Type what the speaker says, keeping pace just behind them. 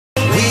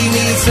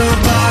some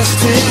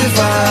positive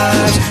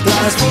vibes.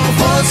 Life's more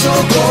fun, so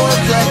go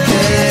with the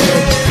day.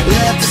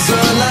 Let the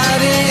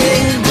sunlight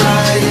in,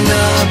 brighten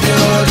up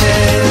your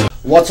day.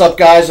 What's up,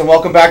 guys, and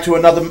welcome back to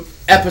another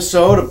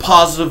episode of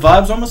Positive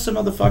Vibes. I almost said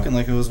motherfucking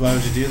like it was. Why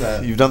would you do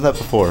that? You've done that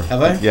before.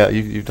 Have I? Yeah,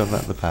 you've done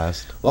that in the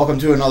past. Welcome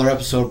to another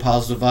episode of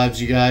Positive Vibes,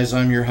 you guys.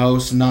 I'm your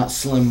host, Not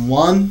Slim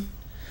One.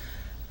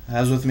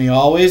 As with me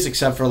always,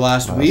 except for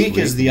last week,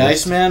 is the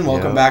Iceman.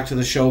 Welcome back to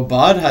the show,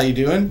 Bud. How you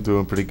doing?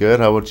 Doing pretty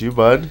good. How about you,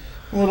 Bud?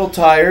 A little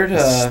tired.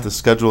 The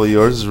schedule of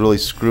yours is really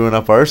screwing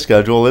up our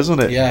schedule, isn't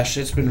it? Yeah,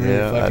 shit's been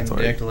really fucking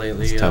dick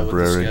lately with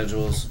the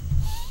schedules.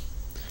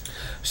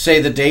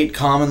 Say the date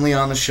commonly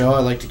on the show. I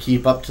like to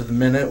keep up to the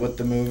minute with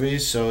the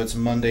movies, so it's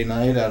Monday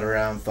night at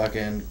around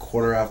fucking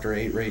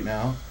 8:15 right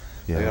now.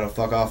 Yeah. I gotta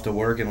fuck off to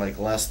work in like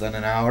less than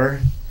an hour,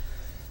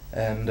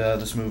 and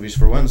this movie's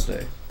for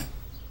Wednesday.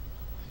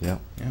 Yeah.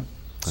 Yeah.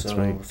 That's so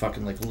right. we're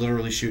fucking like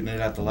literally shooting it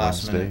at the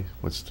last minute.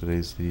 What's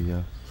today's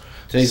the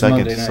Today's second?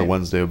 Monday night. So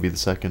Wednesday will be the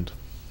second.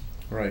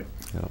 Right.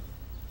 Yeah.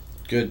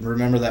 Good.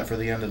 Remember that for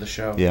the end of the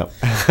show. Yeah.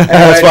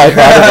 That's why I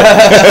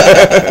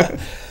thought of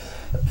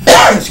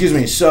it. Excuse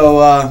me.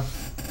 So,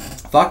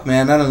 fuck,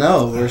 man. I don't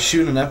know. We're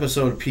shooting an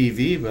episode of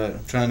PV, but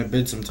I'm trying to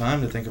bid some time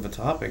to think of a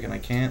topic, and I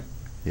can't.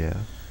 Yeah.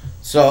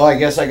 So I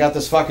guess I got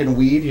this fucking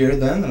weed here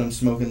then that I'm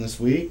smoking this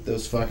week.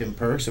 Those fucking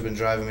perks have been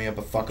driving me up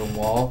a fucking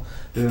wall.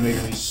 They've been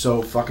making me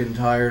so fucking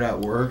tired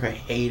at work. I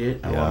hate it.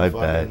 Yeah, I I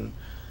bet.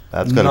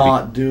 That's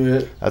gotta do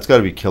it. That's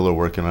gotta be killer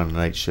working on a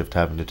night shift,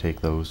 having to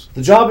take those.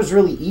 The job is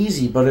really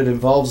easy, but it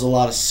involves a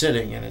lot of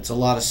sitting, and it's a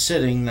lot of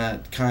sitting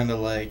that kind of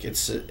like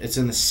it's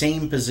in the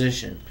same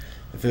position.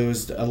 If it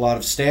was a lot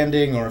of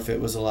standing or if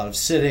it was a lot of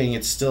sitting,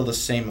 it's still the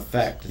same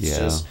effect. It's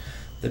just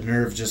the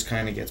nerve just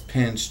kind of gets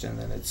pinched, and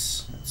then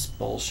it's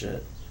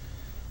bullshit.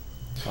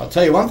 I'll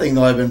tell you one thing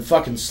though, I've been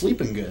fucking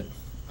sleeping good.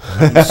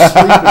 I've been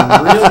sleeping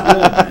real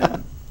good,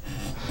 man.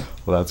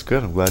 Well, that's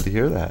good. I'm glad to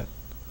hear that.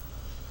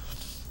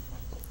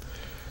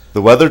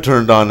 The weather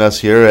turned on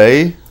us here,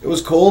 eh? It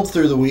was cold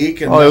through the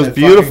week. And it was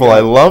beautiful. I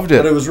loved it.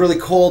 But it was really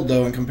cold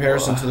though in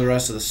comparison to the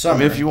rest of the summer. I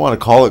mean, if you want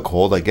to call it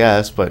cold, I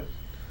guess, but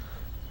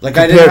like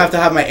I didn't have to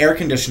have my air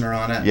conditioner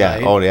on at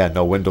night. Oh yeah,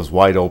 no, windows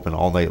wide open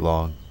all night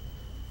long.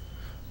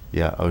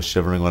 Yeah, I was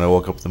shivering when I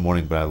woke up in the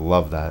morning, but I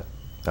love that.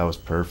 That was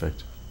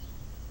perfect.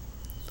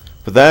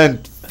 But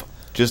then,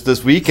 just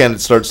this weekend,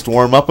 it starts to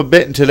warm up a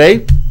bit, and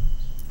today,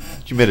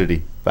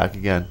 humidity back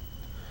again.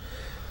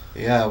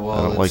 Yeah,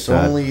 well, it's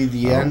only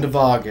the end of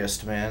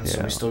August, man,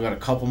 so we still got a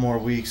couple more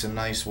weeks of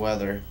nice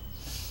weather.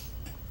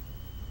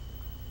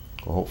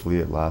 Well, hopefully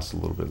it lasts a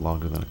little bit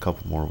longer than a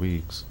couple more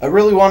weeks. I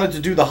really wanted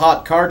to do the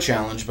hot car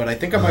challenge, but I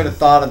think I might have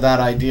thought of that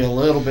idea a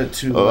little bit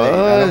too late.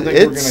 I don't think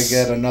we're going to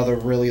get another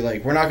really,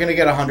 we're not going to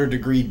get a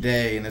 100-degree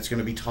day, and it's going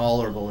to be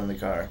tolerable in the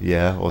car.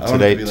 Yeah, well,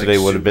 today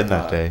would have been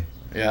that day.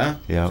 Yeah?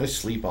 Yeah. I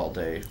sleep all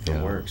day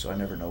for work, so I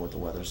never know what the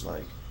weather's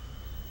like.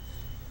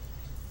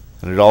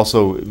 And it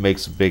also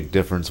makes a big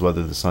difference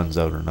whether the sun's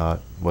out or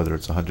not. Whether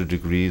it's 100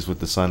 degrees with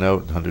the sun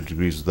out, 100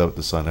 degrees without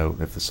the sun out.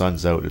 If the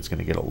sun's out, it's going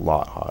to get a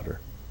lot hotter.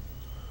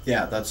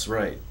 Yeah, that's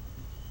right.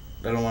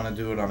 I don't want to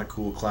do it on a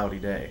cool, cloudy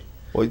day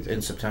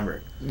in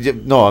September.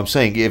 No, I'm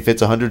saying if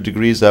it's 100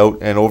 degrees out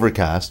and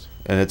overcast,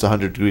 and it's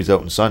 100 degrees out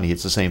and sunny,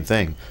 it's the same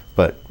thing.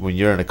 But when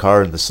you're in a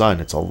car in the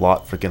sun, it's a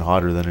lot freaking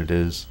hotter than it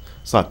is.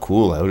 It's not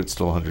cool out. It's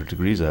still 100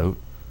 degrees out.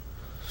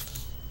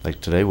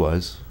 Like today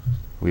was.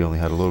 We only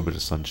had a little bit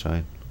of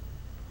sunshine.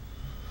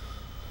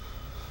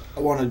 I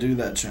want to do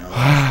that challenge.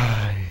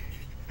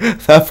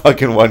 That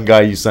fucking one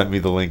guy you sent me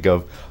the link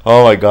of.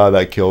 Oh my god,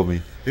 that killed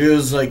me. He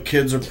was like,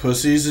 kids are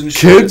pussies and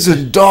shit. Kids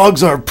and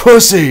dogs are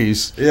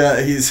pussies. Yeah,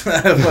 he's...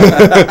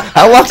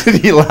 How long did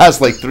he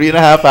last? Like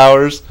 3.5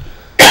 hours?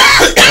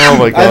 Oh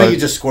my god. I think he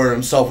just squirted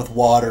himself with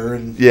water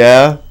and...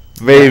 Yeah,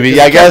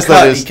 maybe. I guess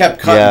that is... He kept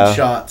cutting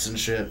shots and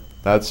shit.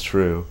 That's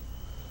true.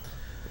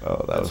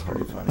 Oh, that was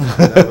pretty horrible.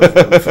 funny.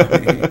 That was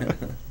really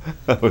funny.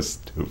 That was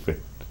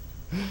stupid.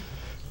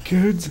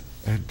 Kids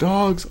and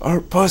dogs are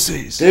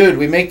pussies. Dude,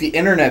 we make the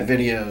internet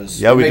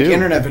videos. Yeah, we make do.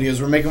 internet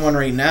videos. We're making one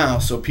right now,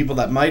 so people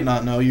that might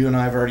not know, you and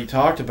I have already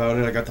talked about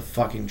it. I got the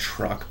fucking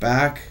truck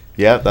back.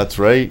 Yeah, that's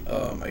right.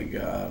 Oh my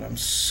god, I'm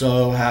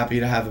so happy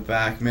to have it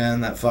back,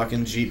 man. That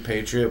fucking Jeep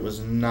Patriot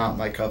was not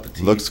my cup of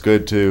tea. Looks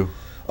good too.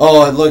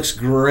 Oh, it looks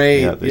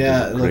great.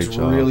 Yeah, it looks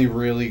really,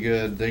 really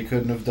good. They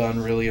couldn't have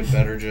done really a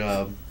better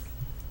job.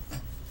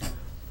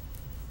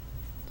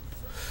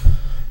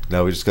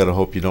 Now we just gotta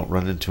hope you don't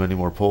run into any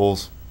more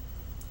poles.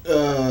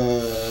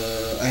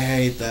 I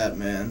hate that,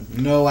 man.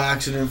 No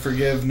accident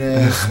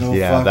forgiveness. No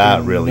yeah,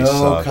 that really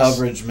sucks.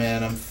 Coverage,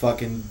 man. I'm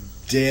fucking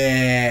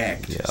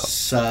dicked. Yeah.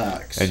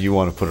 Sucks. And you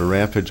want to put a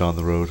Rampage on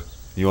the road.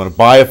 You want to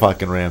buy a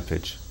fucking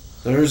Rampage.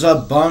 There's a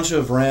bunch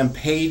of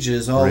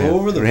Rampages all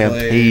over the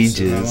place.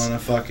 And I want to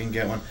fucking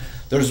get one.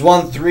 There's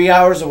one 3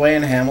 hours away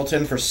in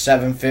Hamilton for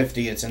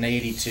 $750. It's an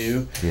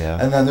 82.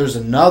 Yeah. And then there's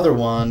another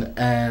one,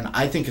 and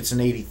I think it's an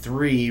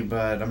 83,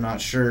 but I'm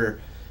not sure.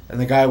 And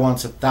the guy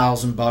wants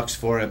 $1,000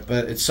 for it,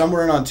 but it's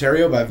somewhere in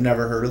Ontario, but I've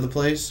never heard of the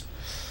place.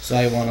 So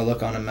I want to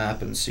look on a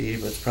map and see,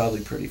 but it's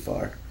probably pretty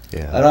far.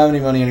 Yeah. I don't have any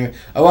money anyway.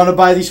 I want to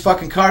buy these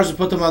fucking cars and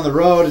put them on the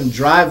road and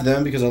drive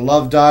them because I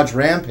love Dodge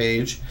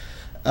Rampage.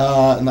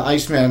 And the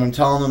Iceman, I'm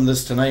telling him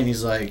this tonight, and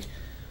he's like,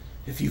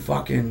 if you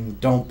fucking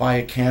don't buy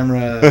a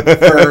camera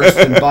first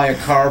and buy a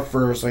car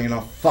first, I'm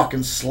gonna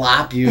fucking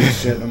slap you and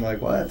shit. And I'm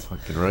like, what?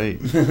 Fucking right.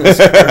 It's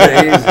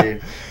crazy.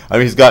 I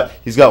mean,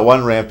 he's got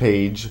one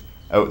Rampage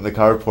out in the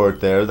carport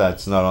there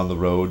that's not on the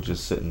road,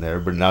 just sitting there.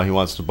 But now he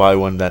wants to buy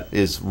one that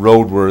is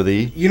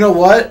roadworthy. You know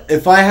what?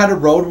 If I had a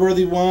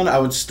roadworthy one, I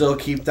would still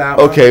keep that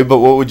one. Okay, but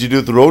what would you do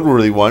with the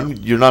roadworthy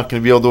one? You're not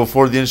going to be able to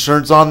afford the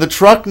insurance on the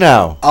truck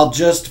now. I'll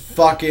just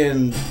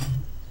fucking...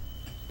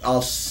 I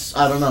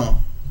don't know.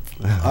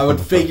 I would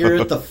figure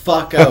it the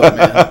fuck out,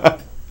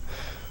 man.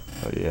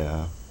 Oh,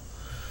 yeah.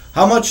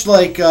 How much,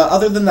 like,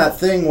 other than that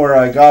thing where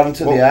I got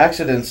into the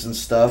accidents and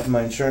stuff,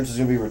 my insurance is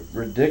going to be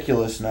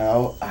ridiculous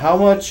now. How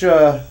much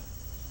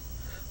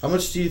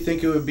do you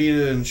think it would be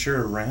to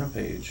insure a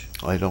Rampage?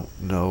 I don't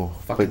know.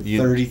 Fucking but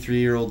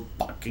 33-year-old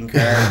fucking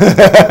car.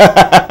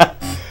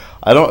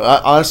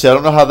 Honestly, I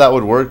don't know how that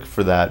would work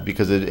for that,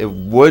 because it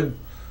would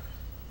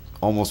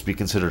almost be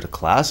considered a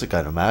classic,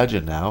 I'd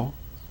imagine, now.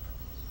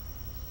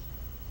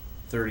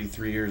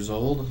 33 years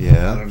old?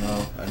 Yeah. I don't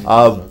know. I didn't know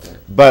about that.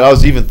 But I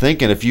was even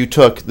thinking, if you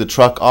took the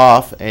truck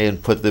off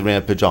and put the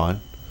Rampage on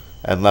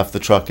and left the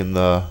truck in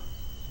the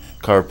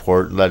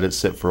carport and let it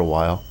sit for a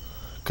while,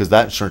 because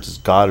that insurance has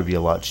got to be a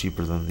lot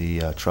cheaper than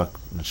the truck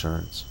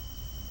insurance.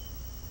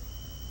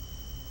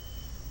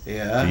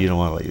 Yeah. You don't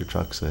want to let your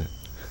truck sit.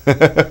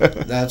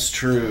 That's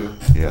true.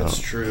 Yeah. That's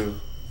true.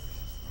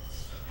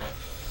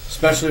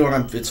 Especially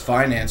when it's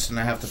financed and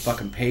I have to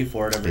fucking pay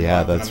for it every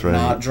month. That's and I'm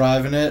right. not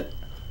driving it.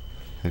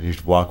 And you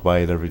walk by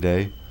it every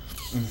day.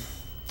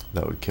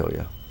 That would kill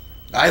you.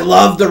 I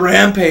love the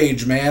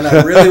Rampage, man.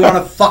 I really want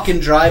to fucking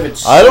drive it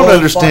so I don't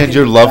understand fucking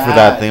your love for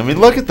that bad. thing. I mean,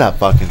 look at that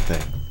fucking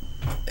thing.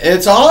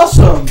 It's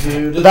awesome,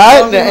 dude. It's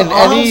That fucking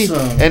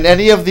awesome. and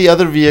any of the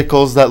other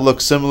vehicles that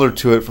look similar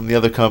to it from the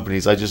other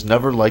companies, I just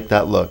never liked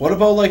that look. What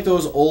about like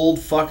those old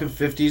fucking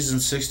 50s and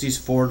 60s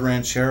Ford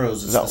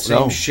Rancheros? It's the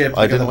same shit.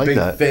 I They got didn't the like big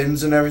that.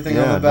 fins and everything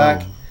Yeah, on the back.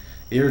 no.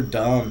 You're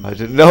dumb. I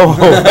didn't know.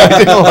 I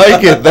didn't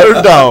like it.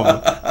 They're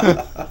dumb.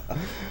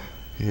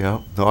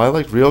 Yeah. No, I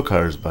like real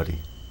cars, buddy.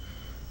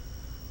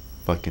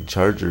 Fucking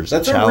Chargers.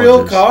 That's and a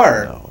real Challengers.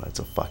 car. No, that's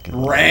a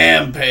fucking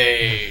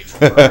Rampage.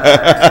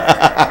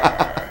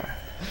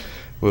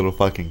 little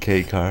fucking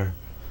K car.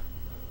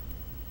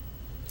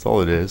 That's all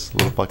it is.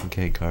 Little fucking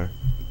K car.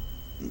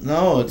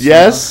 No, it's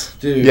Yes.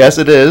 not. Dude. Yes,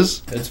 it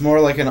is. It's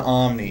more like an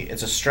Omni.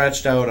 It's a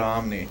stretched out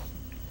Omni.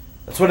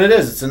 That's what it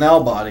is. It's an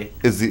L body.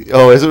 Is it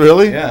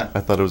really? Yeah. I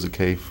thought it was a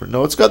K frame.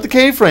 No, it's got the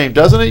K frame,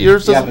 doesn't it?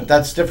 Yours Yeah, doesn't. but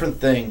that's different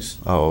things.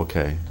 Oh,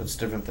 okay. That's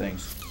different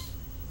things.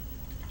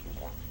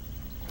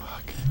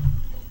 Fuck.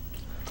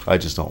 I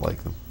just don't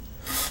like them.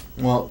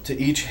 Well, to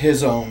each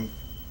his own.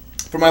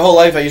 For my whole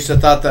life, I used to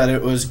thought that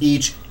it was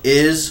each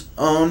is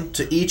own.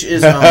 To each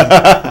is own.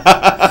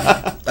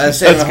 I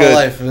say my whole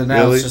life, and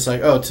now Really? it's just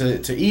like, oh,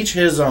 to each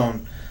his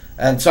own.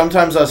 And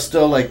sometimes I'll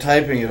still like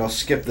typing it. I'll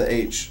skip the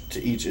H.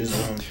 To each his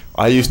own.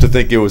 I used to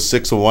think it was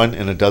 6 of one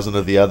and a dozen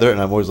of the other, and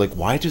I'm always like,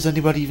 why does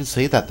anybody even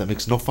say that? That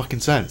makes no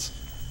fucking sense.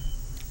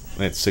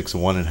 And it's 6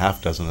 of one and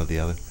half dozen of the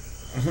other.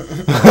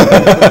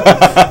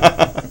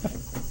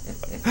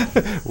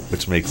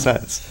 Which makes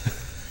sense.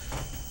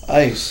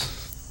 Ice.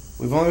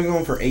 We've only been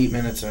going for 8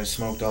 minutes, and I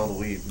smoked all the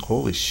weed.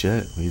 Holy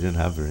shit, we didn't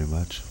have very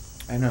much.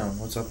 I know.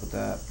 What's up with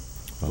that?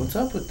 Well, What's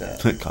up with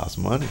that? It costs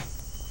money.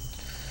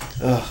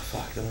 Ugh,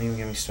 fuck. Don't even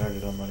get me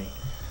started on money.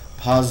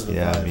 Positive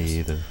Yeah, vibes. me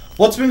either.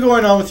 What's been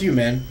going on with you,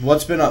 man?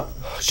 What's been up?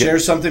 Share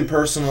something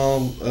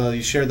personal.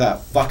 You shared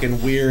that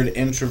fucking weird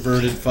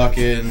introverted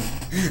fucking.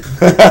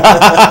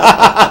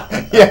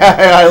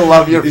 Yeah, I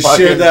love your You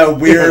fucking. shared that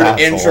weird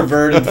asshole.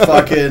 introverted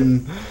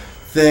fucking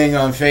thing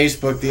on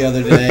Facebook the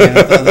other day, and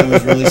I thought that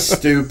was really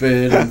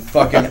stupid and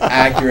fucking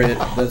accurate.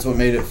 That's what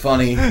made it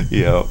funny.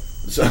 Yeah.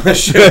 So I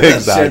shared that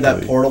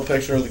Exactly. portal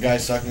picture of the guy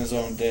sucking his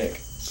own dick.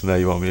 So now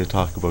you want me to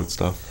talk about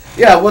stuff?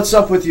 Yeah, what's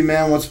up with you,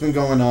 man? What's been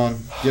going on?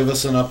 Give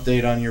us an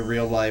update on your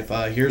real life.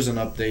 Here's an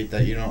update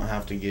that you don't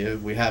have to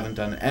give. We haven't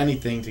done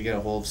anything to get a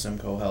hold of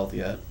Simcoe Health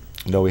yet.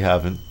 No, we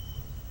haven't.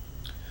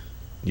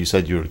 You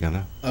said you were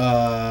gonna.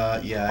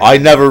 Yeah. I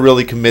never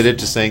really committed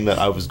to saying that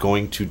I was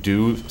going to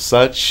do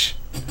such,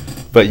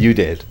 but you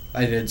did.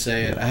 I did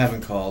say it. I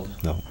haven't called.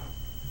 No.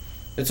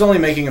 It's only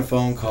making a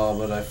phone call,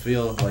 but I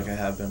feel like I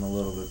have been a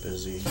little bit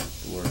busy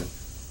at work.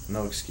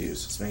 No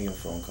excuse. It's making a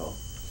phone call.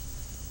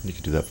 You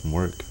could do that from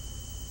work.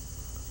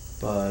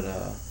 But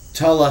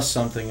tell us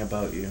something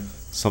about you.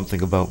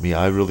 Something about me.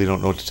 I really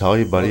don't know what to tell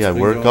you, buddy. What's I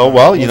been work. going Oh on?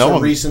 well, What's you know.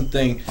 a recent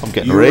thing. I'm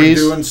getting you a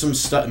raise. were doing some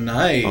stuff.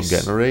 Nice. I'm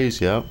getting a raise.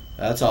 Yeah.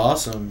 That's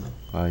awesome.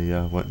 I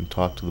went and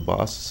talked to the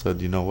boss.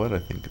 Said, you know what? I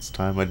think it's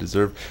time I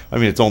deserve. I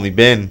mean, it's only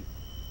been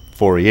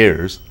 4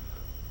 years,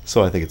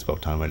 so I think it's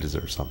about time I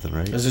deserve something,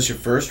 right? Is this your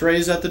first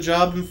raise at the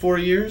job in 4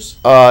 years?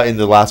 In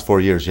the last 4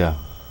 years, yeah.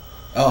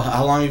 Oh,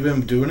 how long have you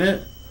been doing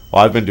it?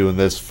 Well, I've been doing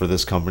this for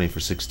this company for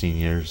 16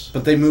 years.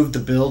 But they moved the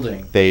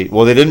building. They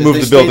didn't move They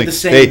the stayed building. the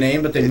same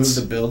name, but they moved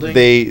the building?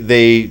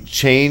 They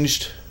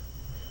changed.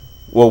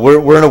 Well,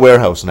 we're in a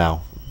warehouse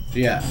now,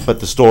 Yeah. but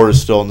the store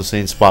is still in the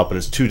same spot. But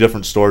it's 2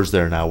 different stores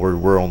there now.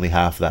 We're only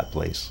half that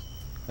place.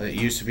 It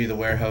used to be the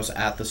warehouse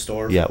at the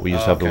store? Yeah, we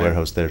used to have the okay.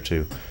 warehouse there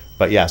too.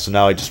 But yeah, so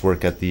now I just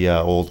work at the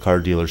old car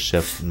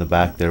dealership in the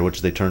back there,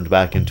 which they turned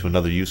back into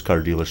another used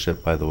car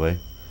dealership, by the way.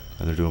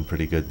 And they're doing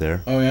pretty good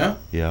there. Oh, yeah?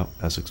 Yeah,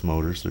 Essex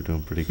Motors, they're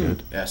doing pretty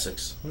good.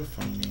 Essex. What a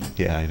funny name.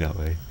 Yeah, I know,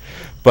 eh?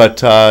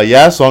 But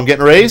yeah, so I'm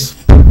getting a raise.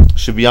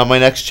 Should be on my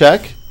next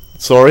check.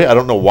 Sorry, I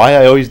don't know why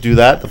I always do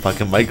that. The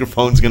fucking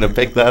microphone's going to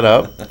pick that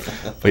up.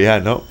 But yeah,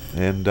 no.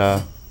 And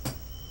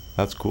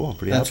that's cool. I'm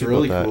pretty That's happy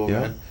really about that. cool, Yeah.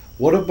 man.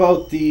 What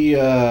about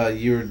the,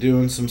 you were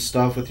doing some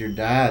stuff with your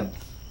dad?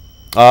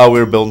 We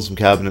were building some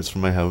cabinets for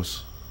my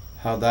house.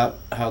 How'd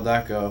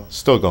that go?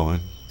 Still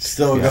going.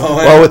 Still Yeah. going?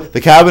 Well,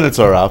 the cabinets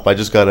are up. I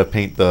just got to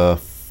paint the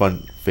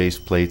front face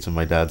plates, and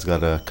my dad's got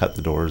to cut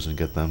the doors and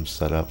get them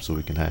set up so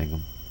we can hang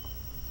them.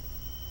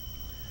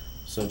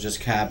 So just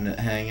cabinet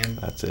hanging.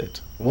 That's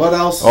it. What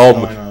else is Oh,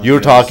 going on? you were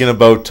Chris? talking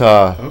about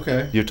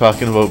Okay. you're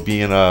talking about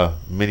being a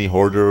mini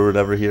hoarder or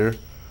whatever here.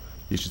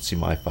 You should see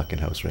my fucking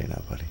house right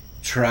now, buddy.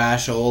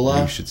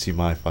 Trashola. You should see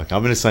my fucking.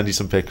 I'm gonna send you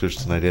some pictures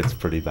tonight. It's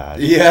pretty bad.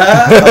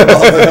 Yeah?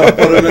 I'll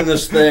put them in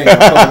this thing. I'll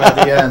put them at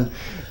the end.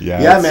 Yeah,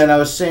 Yeah, it's- man, I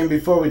was saying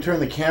before we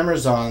turned the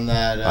cameras on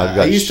that I've I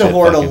got used to shit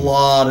hoard a fucking-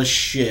 lot of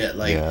shit.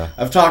 Like, Yeah.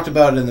 I've talked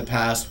about it in the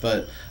past,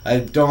 but I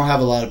don't have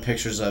a lot of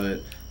pictures of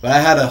it. But I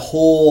had a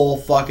whole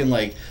fucking,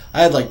 like,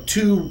 I had like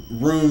 2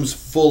 rooms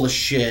full of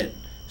shit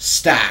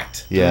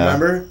stacked. Yeah.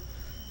 Remember?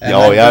 And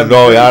Oh I've yeah, done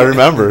no, pretty- yeah, I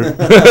remember.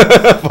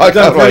 I've Fuck,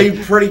 done I'm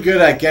like- pretty good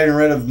at getting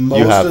rid of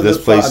most have. of This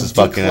the place I've is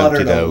fucking decluttered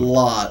emptied a out.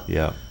 lot.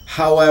 Yeah,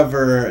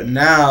 However,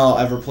 now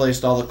I've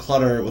replaced all the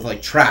clutter with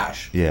like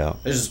trash. yeah.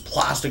 There's just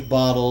plastic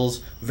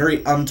bottles.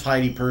 Very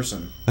untidy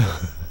person. Yeah,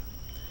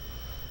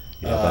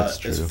 that's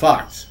true. It's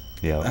fucked.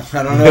 Yeah.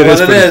 I don't know It what is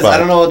it pretty is. I fucked.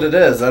 don't know what it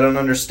is. I don't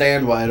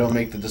understand why I don't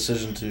make the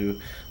decision to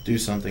do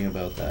something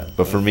about that.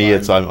 But for me,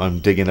 it's I'm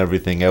digging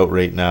everything out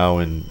right now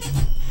and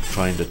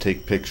trying to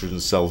take pictures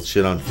and sell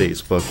shit on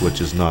Facebook, which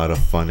is not a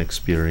fun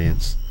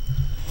experience.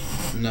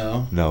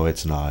 No. No,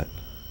 it's not.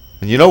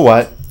 And you know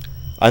what?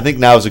 I think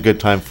now is a good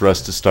time for us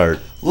to start.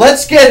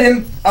 Let's get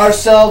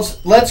ourselves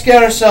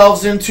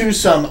into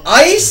some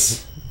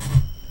ice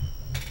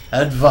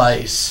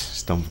advice.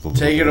 Stumbled a little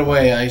Take it bit.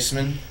 away,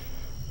 Iceman.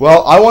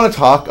 Well, I want to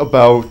talk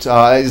about.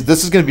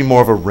 This is going to be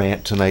more of a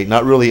rant tonight,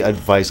 not really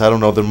advice. I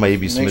don't know. There may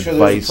be some Make sure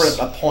advice. there's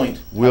a point.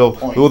 Well, A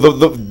point.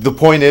 the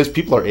point is,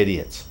 people are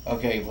idiots.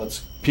 Okay,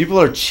 let's. People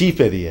are cheap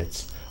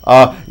idiots.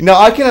 Now,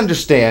 I can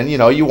understand,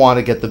 you want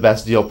to get the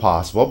best deal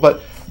possible,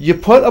 but you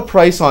put a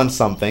price on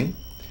something,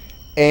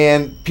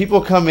 and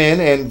people come in,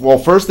 and, well,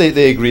 first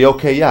they agree,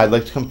 okay, yeah, I'd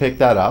like to come pick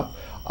that up.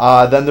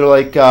 Then they're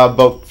like,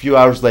 about a few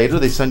hours later,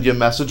 they send you a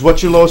message,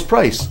 what's your lowest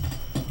price?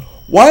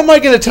 Why am I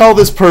going to tell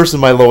this person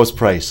my lowest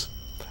price?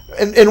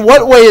 In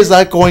what way is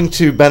that going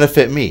to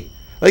benefit me?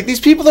 Like, these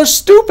people are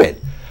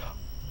stupid.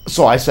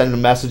 So I send a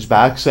message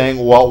back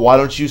saying, well, why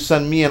don't you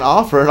send me an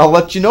offer and I'll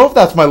let you know if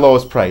that's my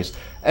lowest price.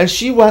 And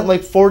she went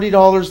like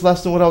 $40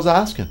 less than what I was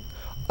asking.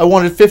 I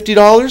wanted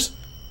 $50.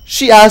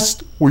 She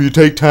asked, will you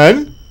take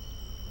 10?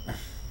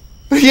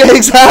 Yeah,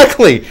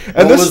 exactly. And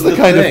What this was is the the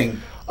kind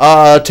thing?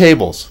 of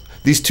tables.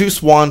 These 2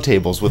 swan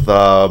tables with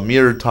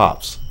mirrored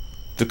tops.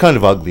 They're kind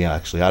of ugly,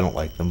 actually. I don't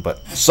like them,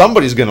 but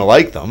somebody's going to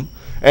like them.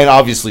 And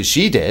obviously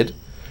she did.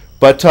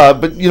 But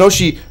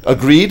she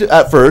agreed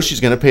at first. She's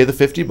going to pay the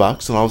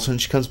 $50, and all of a sudden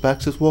she comes back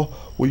and says, well,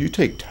 will you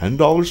take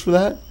 $10 for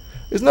that?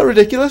 Isn't that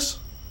ridiculous?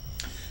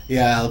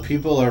 Yeah,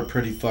 people are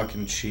pretty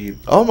fucking cheap.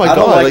 Oh my I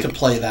don't God, like like- to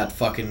play that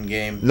fucking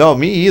game. No,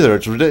 me either.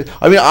 It's ridiculous.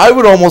 I mean, I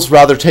would almost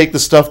rather take the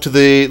stuff to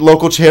the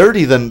local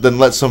charity than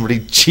let somebody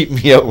cheat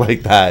me out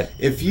like that.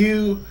 If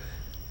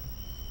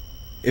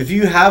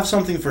you have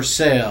something for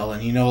sale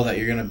and you know that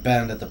you're gonna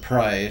bend at the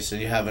price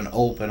and you have an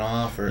open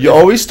offer, You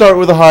always start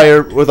with a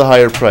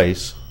higher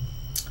price.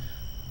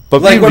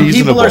 But like be when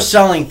reasonable. people are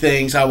selling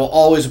things, I will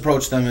always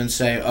approach them and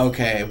say,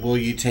 "Okay, will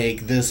you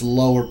take this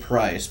lower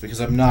price? Because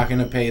I'm not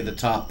gonna pay the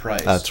top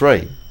price." That's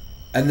right.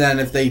 And then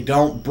if they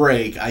don't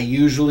break, I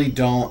usually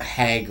don't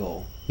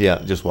haggle.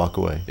 Yeah, just walk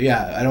away.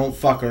 Yeah, I don't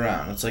fuck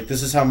around. It's like,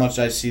 this is how much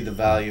I see the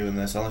value in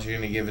this. Unless you're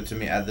gonna give it to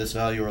me at this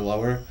value or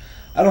lower,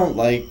 I don't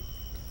like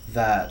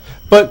that.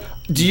 But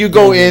do you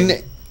go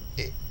in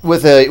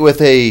with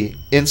a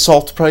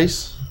insult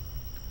price?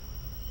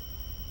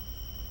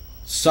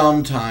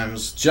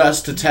 Sometimes,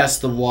 just to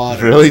test the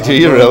water. Really? Do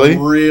you really?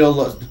 Real.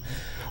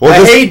 Well, I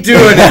this- hate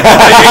doing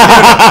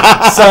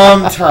it.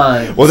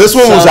 Sometimes. Well, this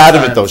one was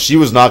adamant Sometimes. though. She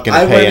was not going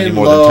I to pay went any in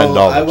more low. than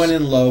 $10. I went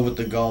in low with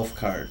the golf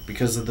cart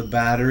because of the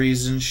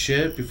batteries and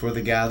shit before the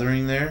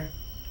gathering there.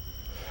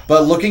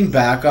 But looking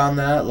back on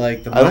that,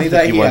 like the I don't money think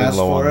that he he went in asked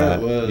low on for that.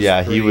 it was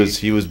Yeah, pretty,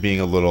 he was being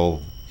a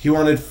little. He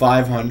wanted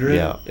 500.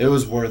 Yeah. It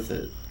was worth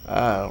it.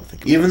 I don't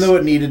think. Even though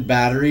it needed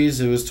batteries,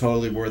 it was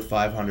totally worth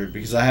 500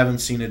 because I haven't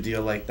seen a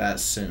deal like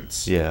that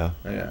since. Yeah.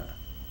 Yeah.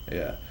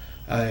 Yeah.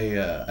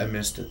 I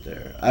missed it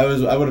there. I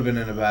would have been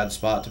in a bad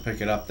spot to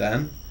pick it up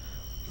then,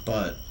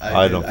 but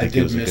I don't think it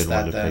did was a miss good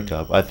that one to then. pick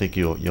up. I think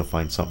you'll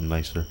find something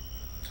nicer.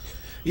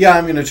 Yeah,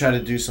 I'm gonna try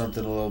to do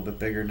something a little bit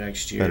bigger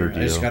next year. Better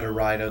I just deal. gotta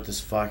ride out this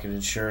fucking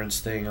insurance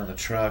thing on the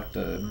truck,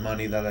 the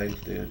money that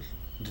the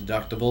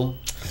deductible,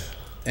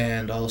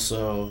 and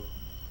also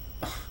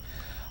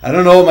I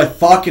don't know what my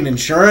fucking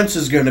insurance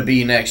is gonna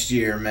be next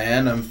year,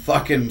 man. I'm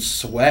fucking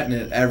sweating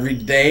it every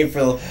day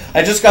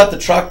I just got the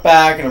truck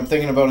back and I'm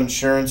thinking about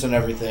insurance and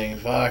everything.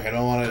 Fuck, I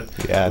don't want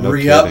to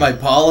re-up my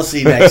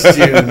policy next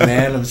year,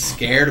 man. I'm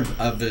scared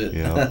of it.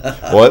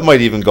 Yeah. Well, it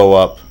might even go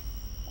up.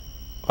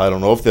 I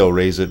don't know if they'll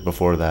raise it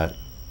before that.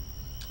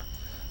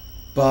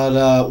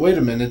 But wait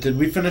a minute, did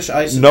we finish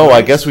Ice? No,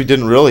 I guess we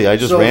didn't really. I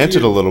just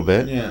ranted a little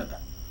bit. Yeah.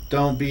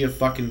 Don't be a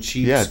fucking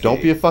cheapskate. Yeah,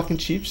 don't be a fucking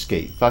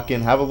cheapskate.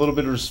 Fucking have a little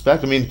bit of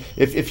respect. I mean,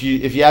 if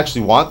you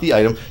actually want the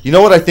item, you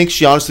know what I think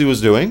she honestly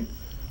was doing?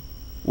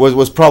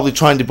 Was probably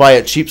trying to buy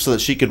it cheap so that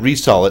she could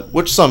resell it,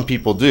 which some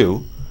people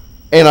do.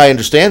 And I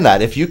understand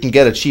that. If you can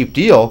get a cheap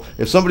deal,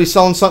 if somebody's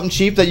selling something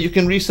cheap that you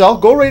can resell,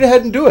 go right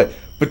ahead and do it.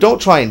 But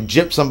don't try and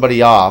gyp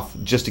somebody off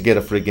just to get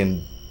a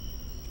friggin'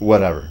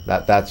 whatever.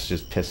 That's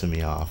just pissing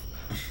me off.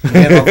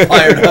 Getting all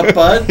fired up,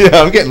 bud?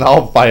 Yeah, I'm getting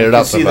all fired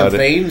up about it. You see the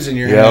veins in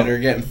your head are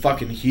getting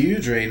fucking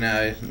huge right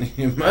now.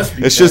 You must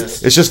be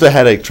pissed. It's just a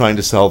headache trying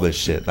to sell this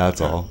shit. That's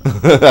all.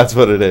 That's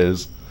what it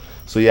is.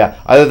 So yeah,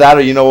 either that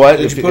or you know what?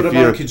 Did you put them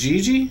on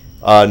Kijiji?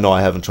 No,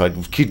 I haven't tried.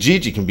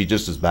 Kijiji can be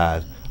just as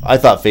bad. I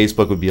thought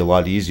Facebook would be a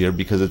lot easier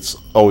because it's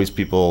always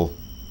people.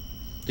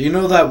 Do you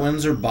know that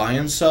Windsor Buy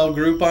and Sell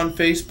group on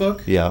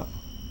Facebook? Yeah.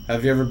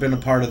 Have you ever been a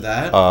part of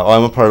that?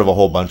 I'm a part of a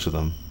whole bunch of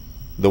them.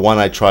 The one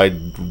I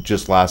tried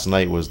just last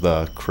night was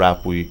the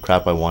crap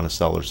I want to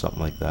sell or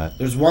something like that.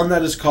 There's one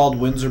that is called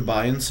Windsor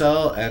Buy and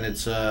Sell, and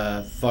it's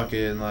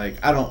fucking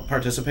like I don't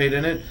participate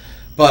in it,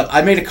 but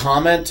I made a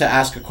comment to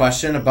ask a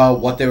question about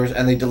what they were,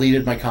 and they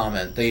deleted my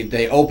comment.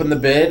 They open the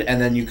bid,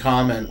 and then you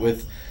comment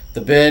with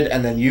the bid,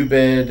 and then you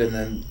bid, and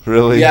then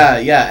really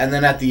yeah, and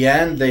then at the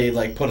end they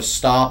like put a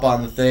stop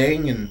on the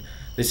thing and.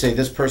 They say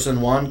this person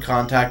won,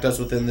 contact us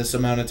within this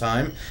amount of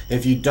time.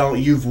 If you don't,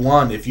 you've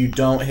won. If you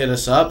don't hit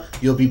us up,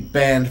 you'll be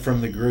banned from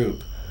the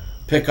group.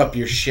 Pick up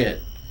your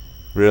shit.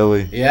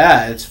 Really?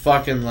 Yeah, it's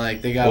fucking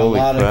like they got Holy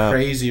a lot crap. of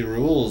crazy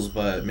rules,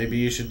 but maybe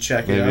you should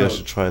check it out. Maybe I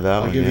should try that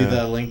one. I'll give you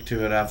the link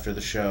to it after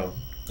the show.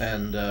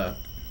 And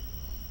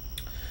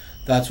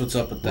that's what's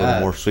up with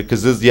that. More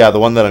because the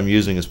one that I'm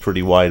using is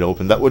pretty wide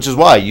open. Which is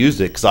why I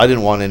used it, because I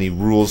didn't want any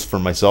rules for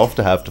myself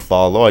to have to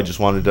follow. I just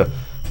wanted to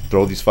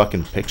throw these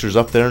fucking pictures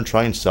up there and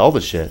try and sell the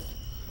shit.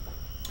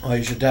 Well,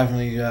 you should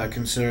definitely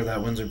consider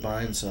that Windsor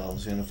Buy and Sell.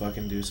 It's gonna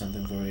fucking do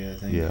something for you, I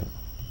think. Yeah,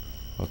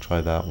 I'll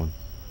try that one.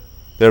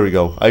 There we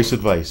go. Ice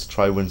advice: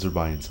 try Windsor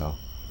Buy and Sell.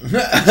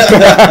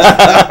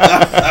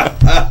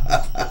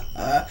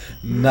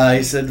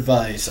 Nice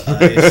advice,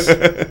 Ice.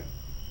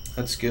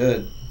 That's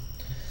good.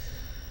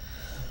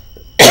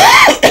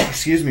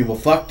 Excuse me. Well,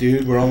 fuck,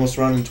 dude. We're almost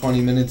running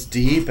 20 minutes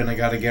deep, and I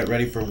got to get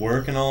ready for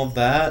work and all of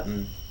that,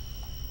 and.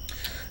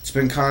 It's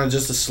been kind of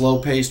just a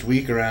slow-paced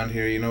week around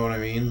here. You know what I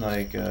mean?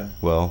 Like,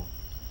 well,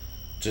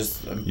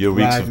 just your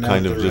weeks have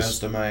kind of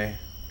just. I'm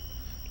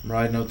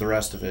riding out the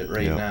rest of it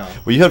now.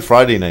 Well, you had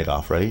Friday night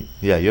off, right?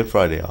 Yeah, you had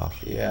Friday off.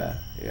 Yeah.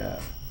 I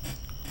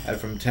had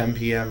from 10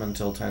 p.m.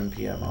 until 10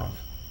 p.m. off.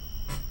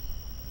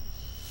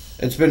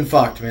 It's been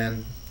fucked,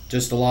 man.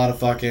 Just a lot of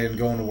fucking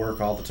going to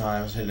work all the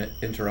time,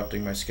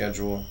 interrupting my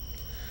schedule.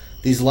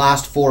 These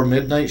last 4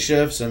 midnight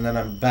shifts, and then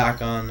I'm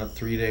back on the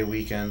 3-day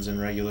weekends in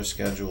regular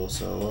schedule.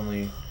 So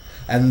only,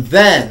 and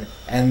then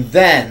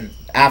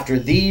after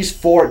these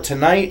 4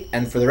 tonight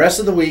and for the rest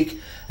of the week,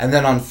 and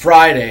then on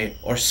Friday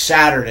or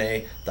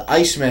Saturday, the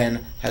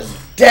Iceman has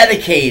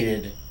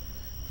dedicated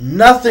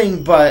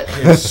nothing but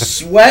his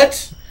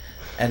sweat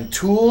and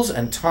tools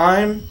and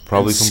time,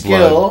 probably and some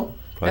skill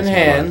blood. and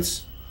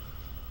hands.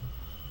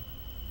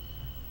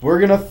 We're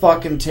gonna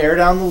fucking tear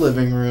down the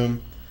living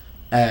room.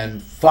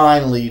 And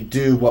finally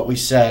do what we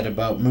said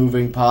about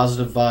moving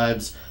positive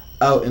vibes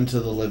out into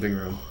the living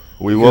room.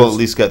 We will at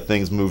least get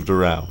things moved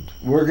around.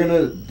 We're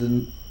gonna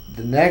the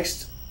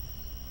next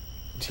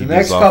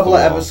couple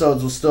of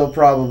episodes will still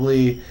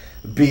probably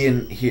be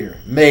in here.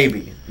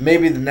 Maybe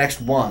the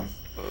next one.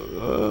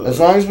 As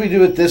long as we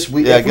do it this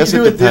week. Yeah, if we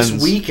do it this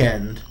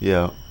weekend.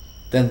 Yeah.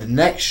 Then the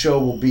next show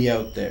will be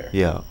out there.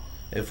 Yeah.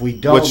 If we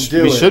don't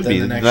do it, should then be.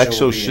 the next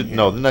show should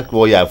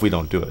well, yeah, if we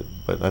don't do it,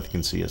 but I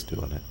can see us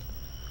doing it.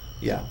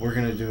 Yeah, we're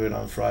gonna do it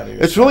on Friday.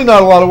 It's really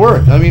not a lot of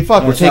work. I mean,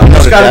 fuck, we're taking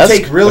out a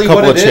desk, really a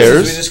couple of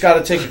chairs. We just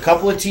gotta take a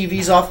couple of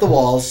TVs off the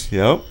walls.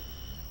 Yep.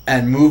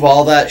 And move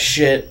all that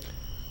shit.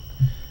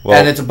 Well,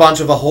 and it's a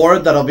bunch of a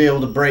horde that'll be able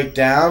to break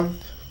down.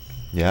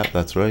 Yeah,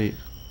 that's right.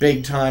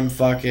 Big time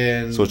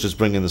fucking. So it's just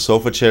bringing the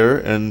sofa chair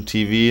and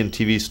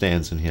TV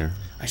stands in here.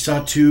 I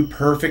saw 2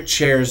 perfect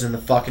chairs in the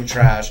fucking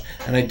trash,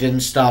 and I didn't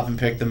stop and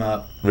pick them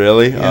up.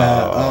 Really?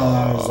 Yeah.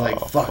 I was like,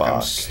 fuck,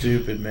 I'm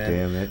stupid, man.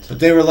 Damn it.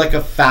 But they were like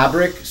a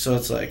fabric, so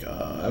it's like,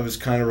 I was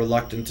kind of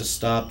reluctant to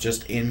stop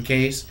just in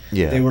case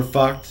they were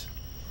fucked.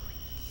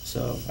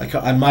 So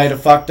I might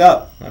have fucked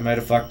up.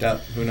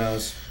 Who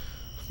knows?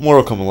 More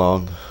will come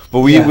along.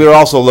 But Yeah. we're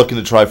also looking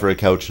to try for a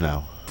couch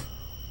now.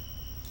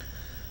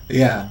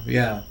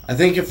 Yeah. I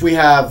think if we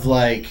have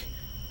like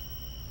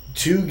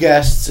 2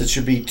 guests, it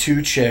should be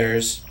 2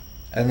 chairs,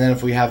 and then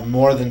if we have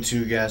more than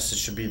 2 guests, it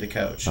should be the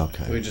couch.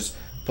 Okay. We just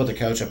put the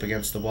couch up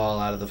against the wall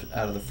out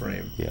of the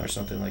frame, Yeah. or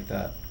something like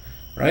that,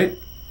 right?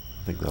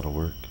 I think that'll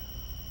work.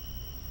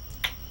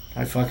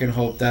 I fucking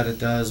hope that it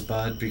does,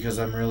 bud, because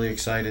I'm really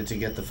excited to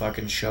get the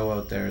fucking show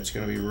out there. It's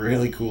gonna be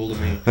really cool to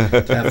me to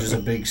have just a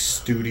big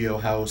studio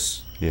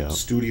house, Yeah.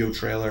 studio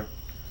trailer.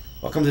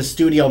 Welcome to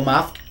Studio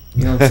Muff.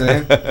 You know what I'm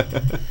saying?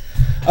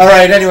 All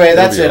right. Anyway,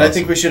 that's it. That'd be I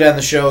think we should end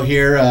the show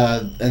here,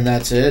 and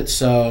that's it.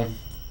 So,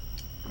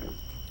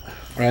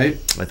 right?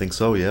 I think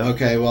so, yeah.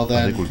 Okay. Well I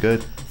then, think we're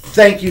good.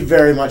 thank you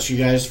very much, you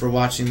guys, for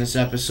watching this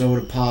episode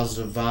of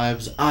Positive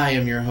Vibes. I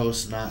am your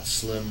host, Not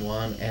Slim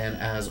One, and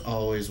as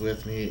always,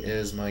 with me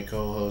is my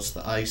co-host,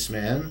 the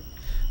Iceman.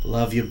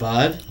 Love you,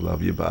 bud.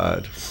 Love you,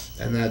 bud.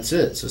 And that's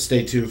it. So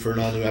stay tuned for an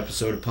all-new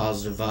episode of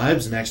Positive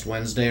Vibes next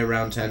Wednesday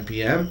around 10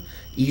 p.m.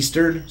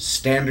 Eastern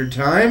Standard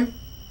Time.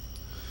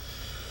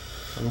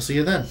 And we'll see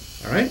you then.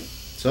 All right?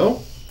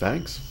 So,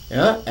 Thanks.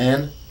 yeah,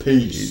 and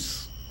peace. Peace.